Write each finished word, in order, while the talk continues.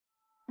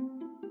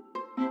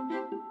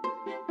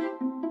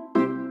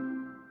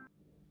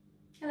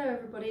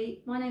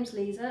everybody, my name's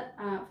Lisa.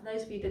 For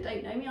those of you that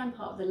don't know me, I'm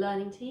part of the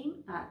learning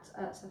team at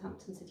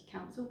Southampton City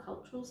Council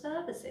Cultural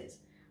Services.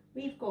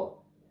 We've got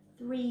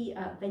three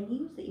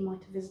venues that you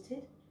might have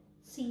visited.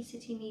 Sea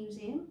City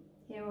Museum,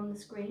 here on the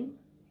screen.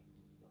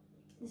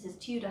 This is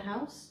Tudor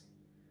House,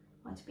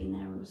 might have been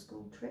there on a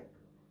school trip.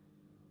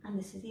 And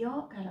this is the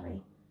Art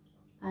Gallery.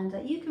 And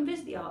you can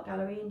visit the Art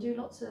Gallery and do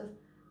lots of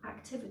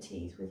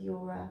activities with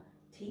your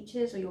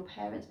teachers or your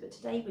parents, but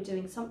today we're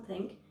doing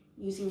something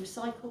using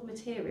recycled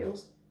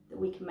materials that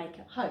we can make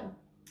at home.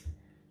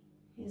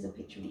 Here's a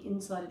picture of the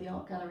inside of the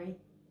Art Gallery.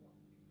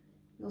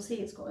 You'll see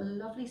it's got a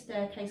lovely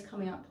staircase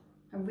coming up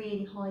and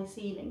really high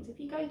ceilings.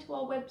 If you go to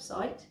our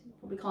website, you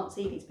probably can't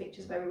see these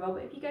pictures very well,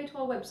 but if you go to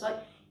our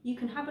website, you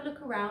can have a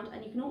look around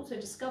and you can also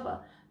discover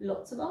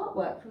lots of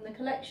artwork from the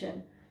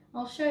collection.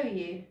 I'll show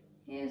you.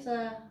 Here's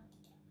our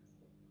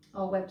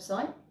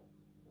website,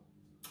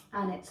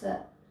 and it's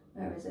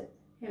where is it?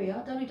 Here we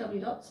are,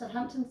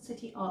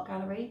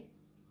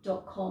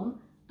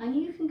 www.southamptoncityartgallery.com, and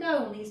you can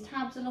go on these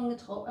tabs along the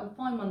top and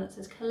find one that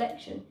says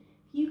collection.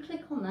 If you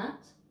click on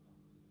that,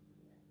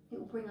 it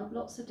will bring up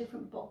lots of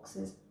different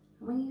boxes,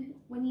 and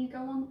when you go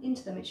on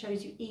into them, it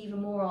shows you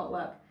even more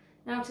artwork.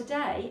 Now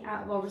today,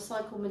 out of our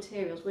recycled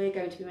materials, we're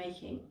going to be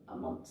making a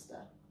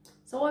monster.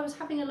 So I was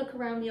having a look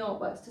around the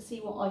artworks to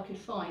see what I could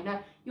find.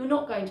 Now, you're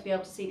not going to be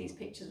able to see these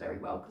pictures very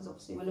well because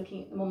obviously we're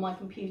looking at them on my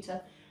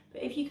computer.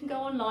 But if you can go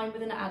online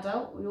with an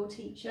adult or your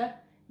teacher,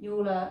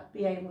 you'll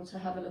be able to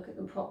have a look at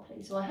them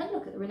properly. So I had a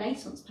look at the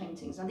Renaissance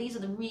paintings. Now these are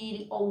the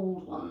really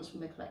old ones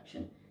from the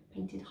collection,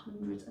 painted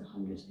hundreds and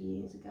hundreds of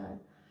years ago.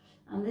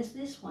 And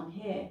this one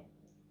here,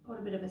 got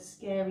a bit of a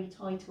scary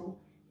title.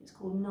 It's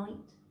called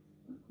Night,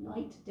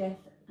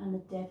 Death and the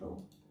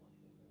Devil.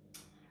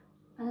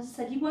 And as I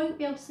said, you won't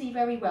be able to see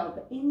very well,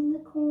 but in the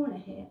corner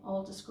here,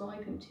 I'll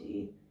describe him to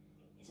you.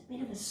 He's a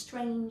bit of a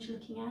strange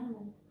looking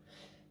animal.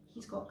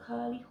 He's got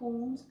curly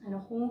horns and a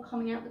horn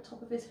coming out the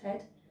top of his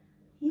head.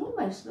 He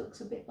almost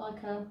looks a bit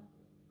like an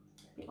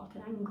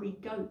angry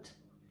goat.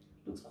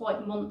 Looks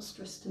quite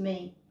monstrous to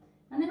me.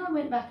 And then I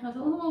went back and I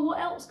thought, oh, well, what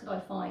else could I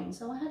find?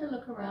 So I had a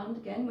look around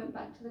again, went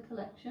back to the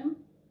collection.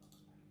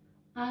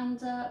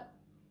 And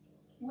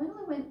when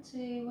I went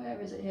to,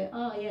 where is it here?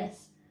 Ah,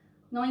 yes,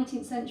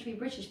 19th century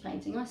British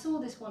painting. I saw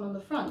this one on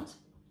the front.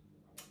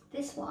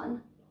 This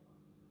one,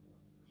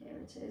 here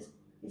it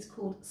is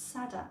called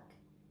Sadak,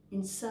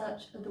 In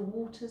Search of the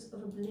Waters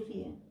of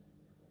Oblivion.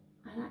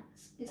 And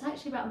it's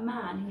actually about a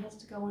man who has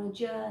to go on a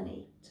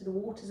journey to the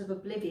waters of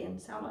oblivion.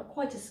 Sound like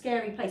quite a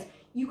scary place.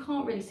 You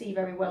can't really see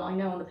very well, I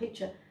know, on the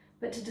picture,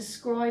 but to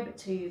describe it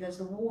to you, there's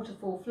the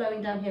waterfall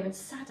flowing down here, and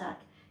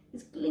Sadak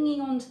is clinging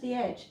onto the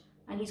edge,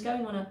 and he's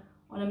going on a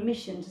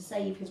mission to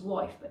save his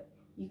wife, but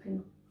you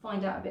can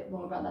find out a bit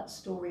more about that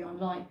story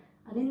online.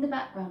 And in the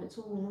background, it's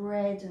all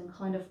red and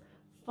kind of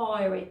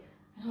fiery,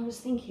 and I was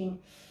thinking,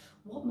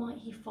 what might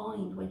he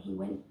find when he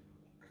went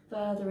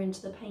further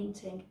into the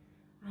painting?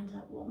 And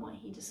what might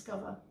he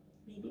discover?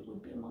 Maybe it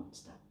would be a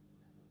monster.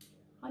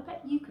 I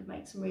bet you could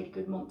make some really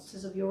good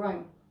monsters of your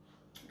own.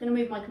 I'm going to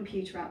move my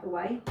computer out of the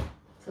way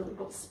so we've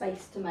got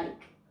space to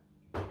make.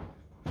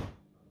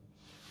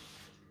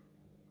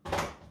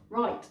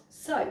 Right,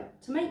 so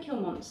to make your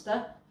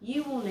monster,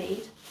 you will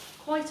need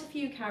quite a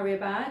few carrier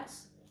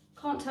bags.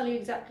 Can't tell you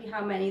exactly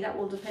how many, that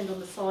will depend on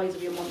the size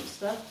of your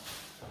monster.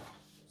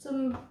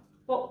 Some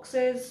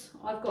boxes,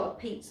 I've got a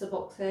pizza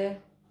box here,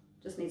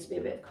 just needs to be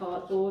a bit of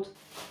cardboard.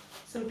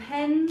 Some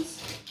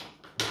pens,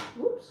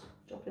 whoops,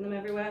 dropping them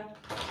everywhere.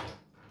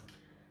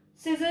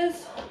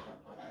 Scissors,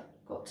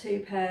 got 2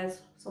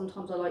 pairs.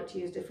 Sometimes I like to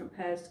use different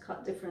pairs to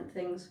cut different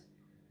things.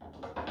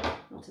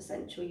 Not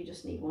essential, you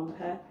just need 1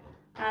 pair.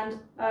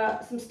 And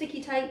some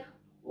sticky tape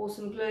or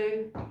some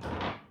glue.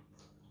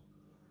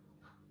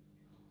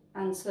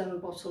 And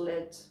some bottle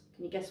lids.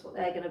 Can you guess what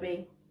they're going to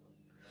be?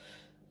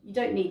 You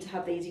don't need to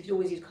have these, you could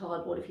always use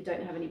cardboard if you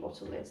don't have any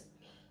bottle lids.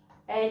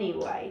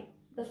 Anyway,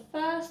 the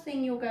first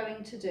thing you're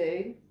going to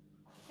do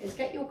is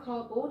get your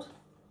cardboard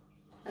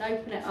and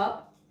open it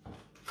up.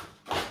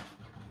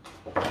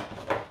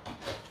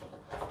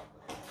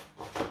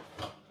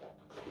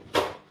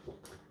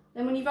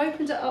 Then when you've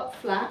opened it up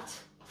flat,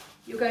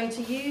 you're going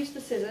to use the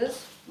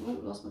scissors, oh,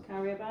 lost my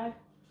carrier bag,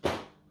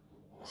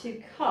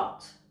 to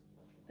cut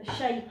a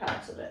shape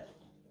out of it.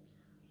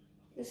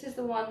 This is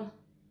the one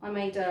I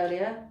made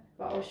earlier,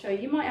 but I'll show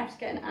you. You might have to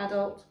get an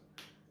adult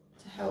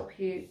to help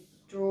you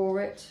draw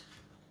it.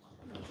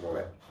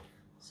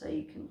 So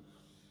you can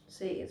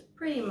see it's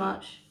pretty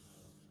much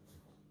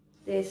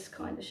this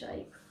kind of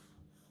shape.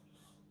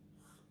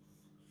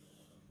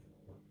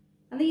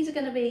 And these are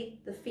going to be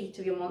the feet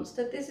of your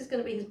monster. This is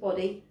going to be his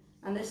body,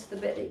 and this is the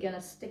bit that you're going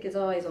to stick his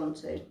eyes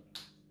onto.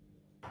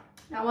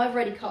 Now I've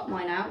already cut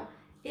mine out.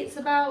 It's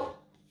about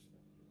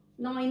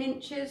 9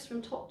 inches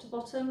from top to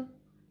bottom.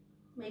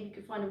 Maybe you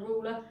could find a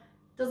ruler.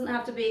 Doesn't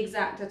have to be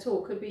exact at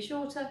all. Could be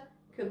shorter,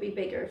 could be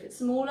bigger. If it's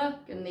smaller,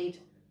 you're going to need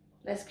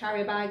less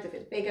carrier bags. If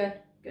it's bigger,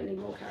 you're going to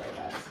need more carrier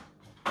bags.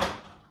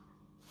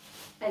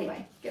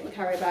 Anyway, get my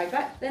carrier bag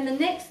back. Then the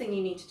next thing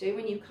you need to do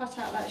when you cut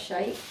out that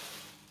shape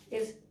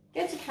is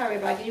get a carrier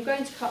bag and you're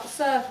going to cut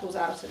circles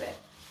out of it.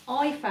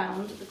 I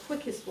found the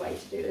quickest way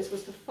to do this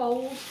was to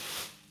fold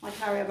my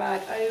carrier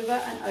bag over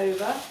and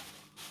over,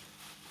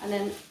 and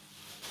then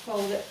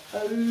fold it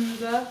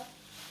over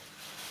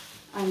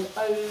and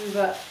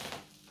over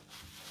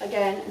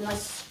again, and I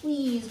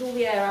squeezed all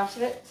the air out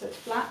of it so it's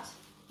flat,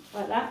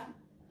 like that.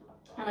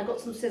 And I got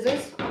some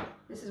scissors.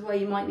 This is where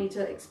you might need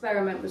to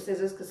experiment with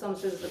scissors, because some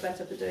scissors are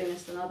better for doing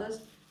this than others.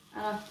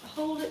 And I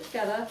hold it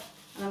together,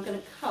 and I'm going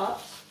to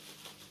cut.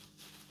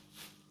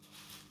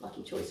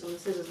 Lucky choice on the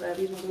scissors there,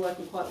 these ones are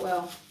working quite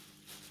well.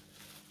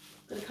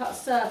 I'm going to cut a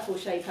circle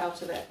shape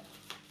out of it.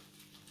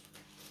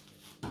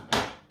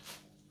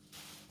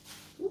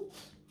 Oops.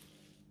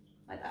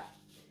 Like that.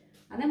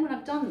 And then when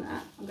I've done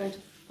that, I'm going to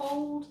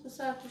fold the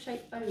circle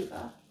shape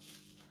over.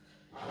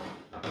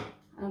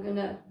 And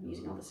I'm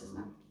using other scissors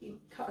now, you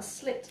cut a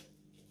slit.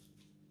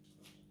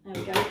 There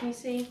we go, can you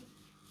see?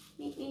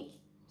 Neat, neat.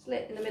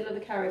 Slit in the middle of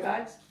the carrier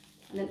bags,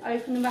 and then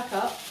open them back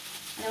up.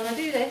 And then when I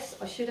do this,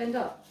 I should end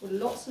up with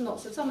lots and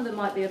lots of, some of them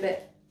might be a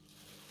bit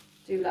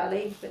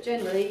doolally, but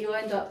generally you'll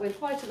end up with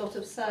quite a lot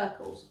of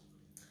circles.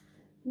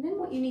 And then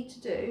what you need to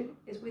do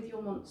is, with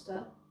your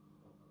monster,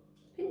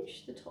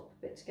 pinch the top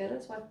bit together.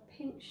 So I've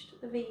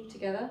pinched the V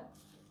together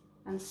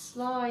and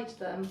slide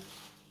them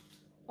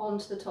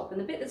onto the top. And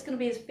the bit that's going to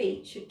be his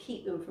feet should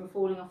keep them from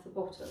falling off the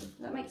bottom. Does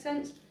that make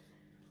sense?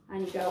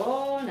 And you go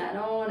on and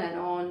on and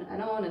on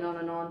and on and on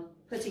and on,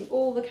 putting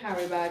all the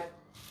carrier bag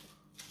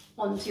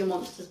onto your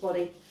monster's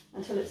body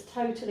until it's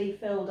totally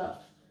filled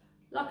up.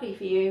 Luckily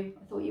for you,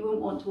 I thought you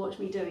wouldn't want to watch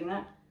me doing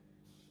that,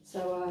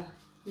 so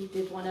we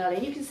did one earlier.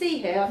 And you can see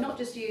here, I've not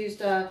just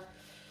used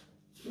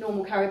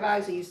normal carrier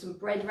bags, I used some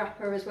bread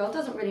wrapper as well. It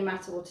doesn't really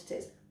matter what it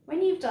is.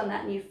 When you've done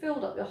that and you've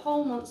filled up your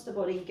whole monster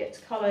body, you get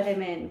to colour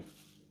him in.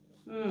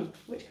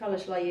 Which colour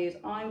shall I use?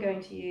 I'm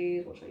going to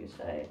use, what shall I use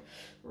today?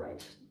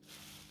 Red.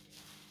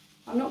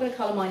 I'm not going to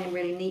colour mine in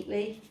really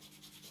neatly,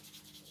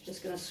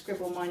 just going to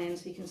scribble mine in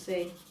so you can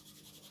see.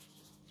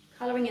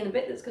 Colouring in the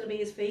bit that's going to be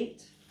his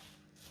feet.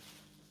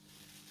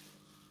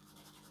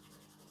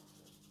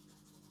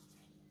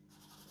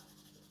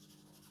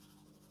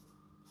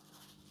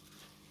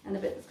 And the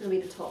bit that's going to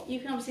be the top. You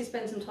can obviously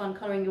spend some time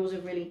colouring yours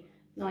in really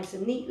nice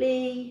and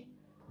neatly.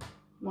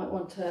 You might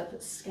want to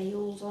put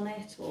scales on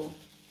it, or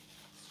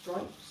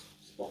stripes,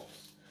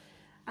 spots.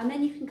 And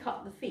then you can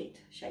cut the feet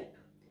shape.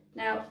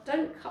 Now,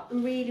 don't cut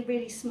them really,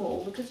 really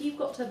small, because you've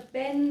got to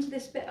bend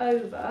this bit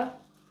over.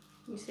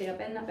 You see, I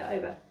bend that bit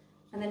over,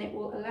 and then it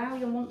will allow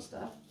your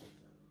monster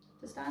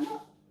to stand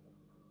up.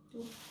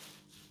 There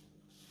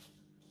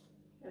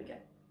we go.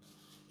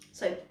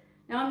 So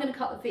now I'm going to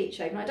cut the feet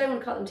shape, and I don't want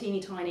to cut them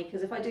teeny tiny,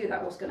 because if I do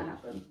that, what's going to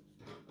happen?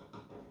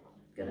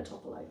 It's going to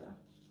topple over.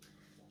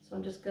 So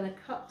I'm just going to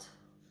cut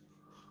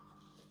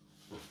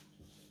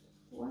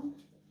one,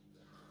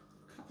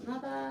 cut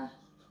another.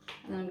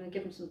 And then I'm going to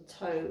give them some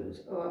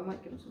toes, or I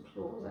might give them some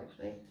claws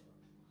actually.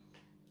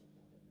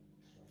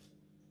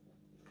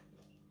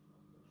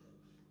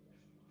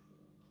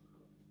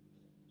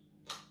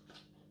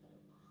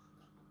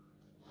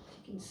 As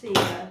you can see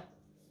there, I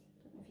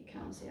don't know if you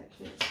can see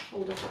actually, it's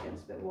hold up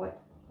against a bit of white.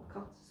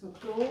 I'll cut some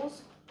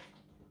claws.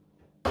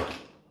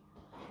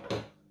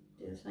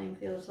 Do the same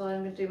for the other side.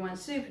 I'm going to do mine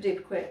super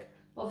duper quick.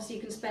 Obviously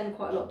you can spend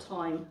quite a lot of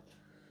time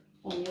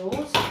on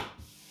yours.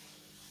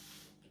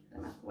 Get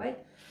them out of the way.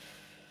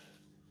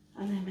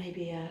 And then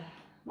maybe,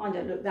 mine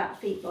don't look that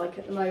feet-like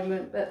at the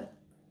moment, but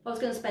if I was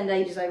going to spend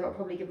ages over, I'd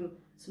probably give them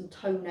some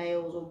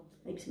toenails or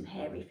maybe some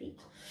hairy feet.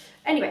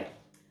 Anyway,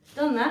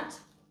 done that.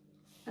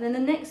 And then the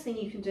next thing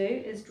you can do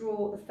is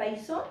draw the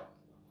face on.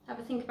 Have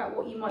a think about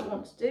what you might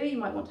want to do. You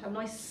might want to have a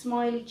nice,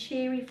 smiley,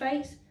 cheery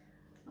face.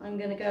 I'm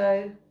going to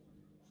go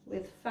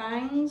with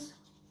fangs.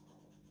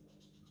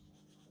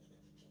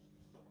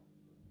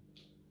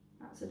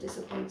 That's a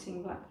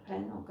disappointing black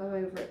pen. I'll go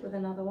over it with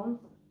another one.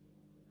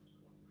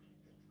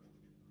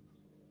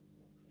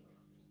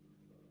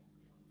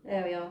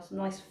 There we are, some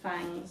nice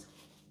fangs.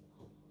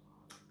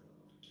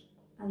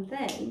 And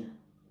then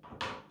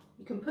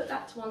you can put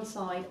that to one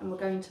side, and we're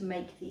going to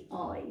make the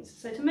eyes.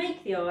 So to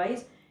make the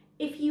eyes,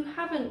 if you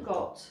haven't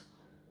got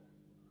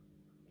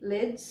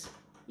lids,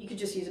 you could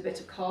just use a bit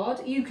of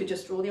card. You could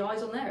just draw the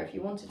eyes on there if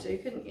you wanted to,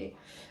 couldn't you?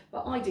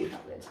 But I do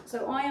have lids.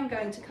 So I am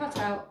going to cut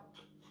out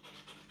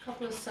a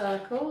couple of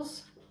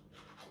circles.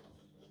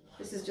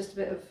 This is just a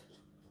bit of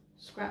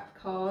scrap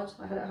card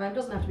I had at home. It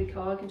doesn't have to be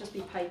card, it can just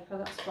be paper,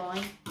 that's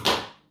fine.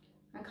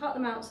 And cut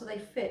them out so they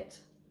fit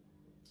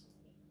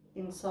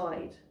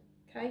inside,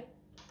 okay?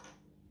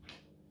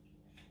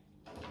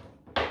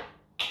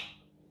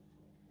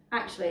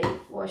 Actually,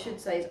 what I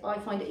should say is I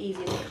find it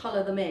easier to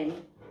colour them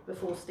in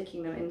before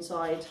sticking them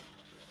inside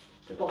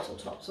the bottle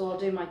top. So I'll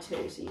do my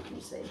two so you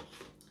can see.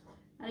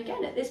 And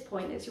again, at this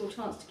point, it's your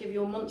chance to give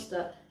your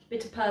monster a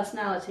bit of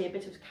personality, a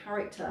bit of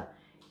character.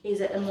 Is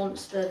it a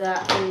monster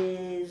that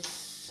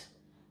is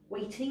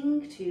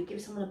waiting to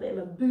give someone a bit of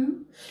a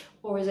boo?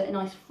 Or is it a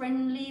nice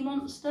friendly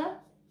monster that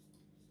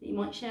you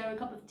might share a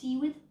cup of tea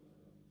with?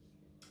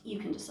 You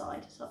can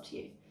decide, it's up to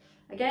you.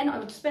 Again, I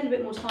would spend a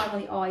bit more time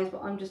on the eyes,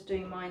 but I'm just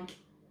doing mine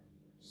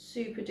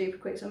super duper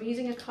quick. So I'm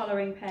using a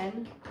colouring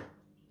pen,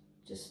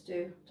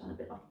 done a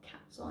bit like a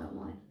cat's eye on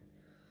mine.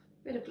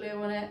 Bit of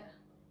glue on it.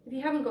 If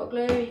you haven't got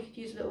glue, you could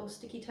use a little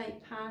sticky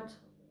tape pad.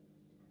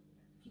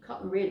 If you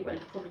cut them really well, you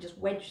could probably just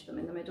wedge them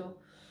in the middle.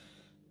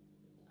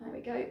 There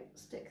we go,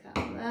 stick that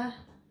on there.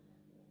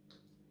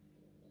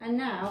 And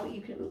now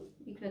you can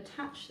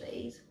attach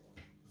these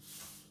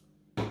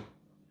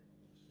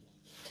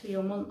to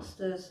your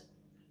monsters.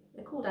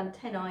 They're called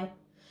antennae.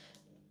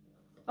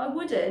 I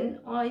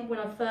wouldn't, when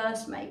I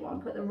first made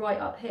one, put them right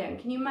up here. And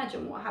can you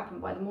imagine what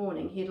happened by the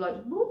morning? He'd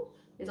like, whoop,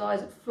 his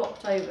eyes had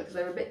flopped over because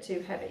they were a bit too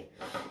heavy.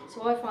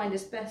 So I find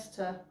it's best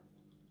to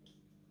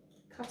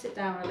cut it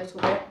down a little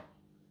bit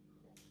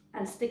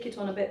and stick it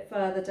on a bit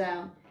further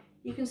down.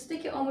 You can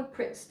stick it on with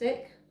Pritt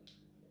Stick,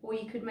 or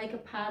you could make a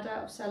pad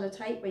out of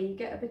sellotape where you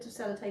get a bit of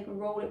sellotape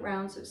and roll it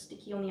round so it's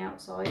sticky on the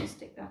outside and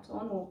stick that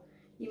on. Or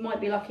you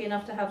might be lucky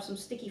enough to have some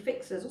sticky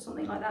fixers or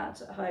something like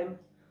that at home.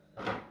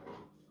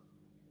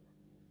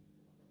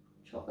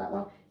 Chop that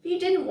one. If you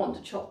didn't want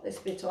to chop this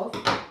bit off,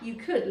 you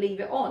could leave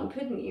it on,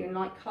 couldn't you, and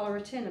like colour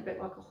it in a bit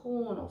like a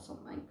horn or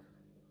something.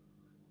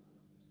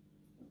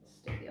 Let's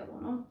stick the other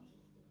one on.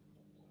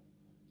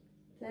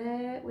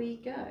 There we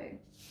go.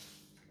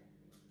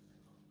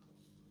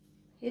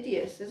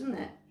 Hideous, isn't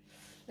it?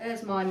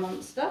 There's my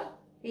monster.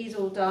 He's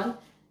all done.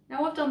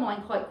 Now I've done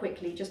mine quite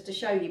quickly just to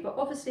show you, but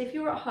obviously if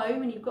you're at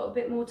home and you've got a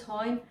bit more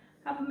time,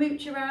 have a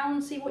mooch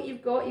around, see what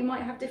you've got. You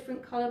might have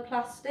different coloured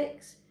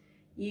plastics.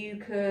 You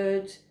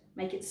could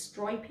make it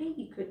stripy.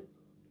 You could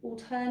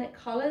alternate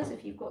colours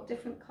if you've got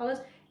different colours.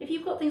 If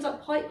you've got things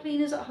like pipe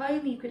cleaners at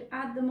home, you could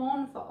add them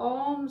on for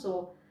arms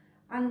or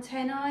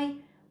antennae.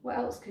 What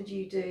else could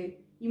you do?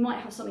 You might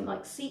have something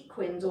like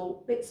sequins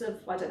or bits of,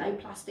 I don't know,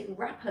 plastic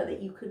wrapper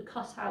that you could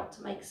cut out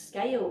to make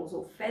scales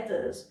or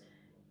feathers.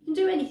 You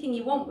can do anything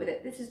you want with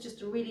it. This is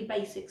just a really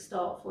basic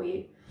start for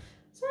you.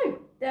 So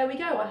there we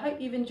go. I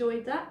hope you've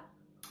enjoyed that.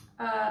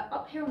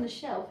 Up here on the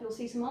shelf, you'll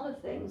see some other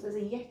things. There's a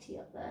Yeti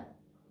up there.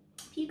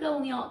 If you go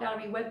on the Art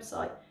Gallery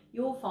website,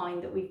 you'll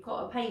find that we've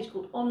got a page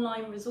called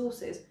Online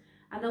Resources,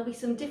 and there'll be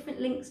some different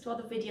links to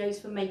other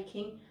videos for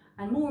making,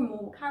 and more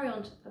will carry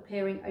on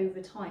appearing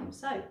over time.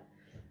 So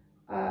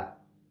I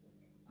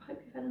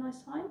hope you've had a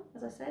nice time,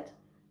 as I said,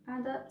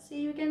 and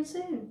see you again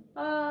soon.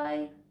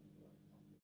 Bye.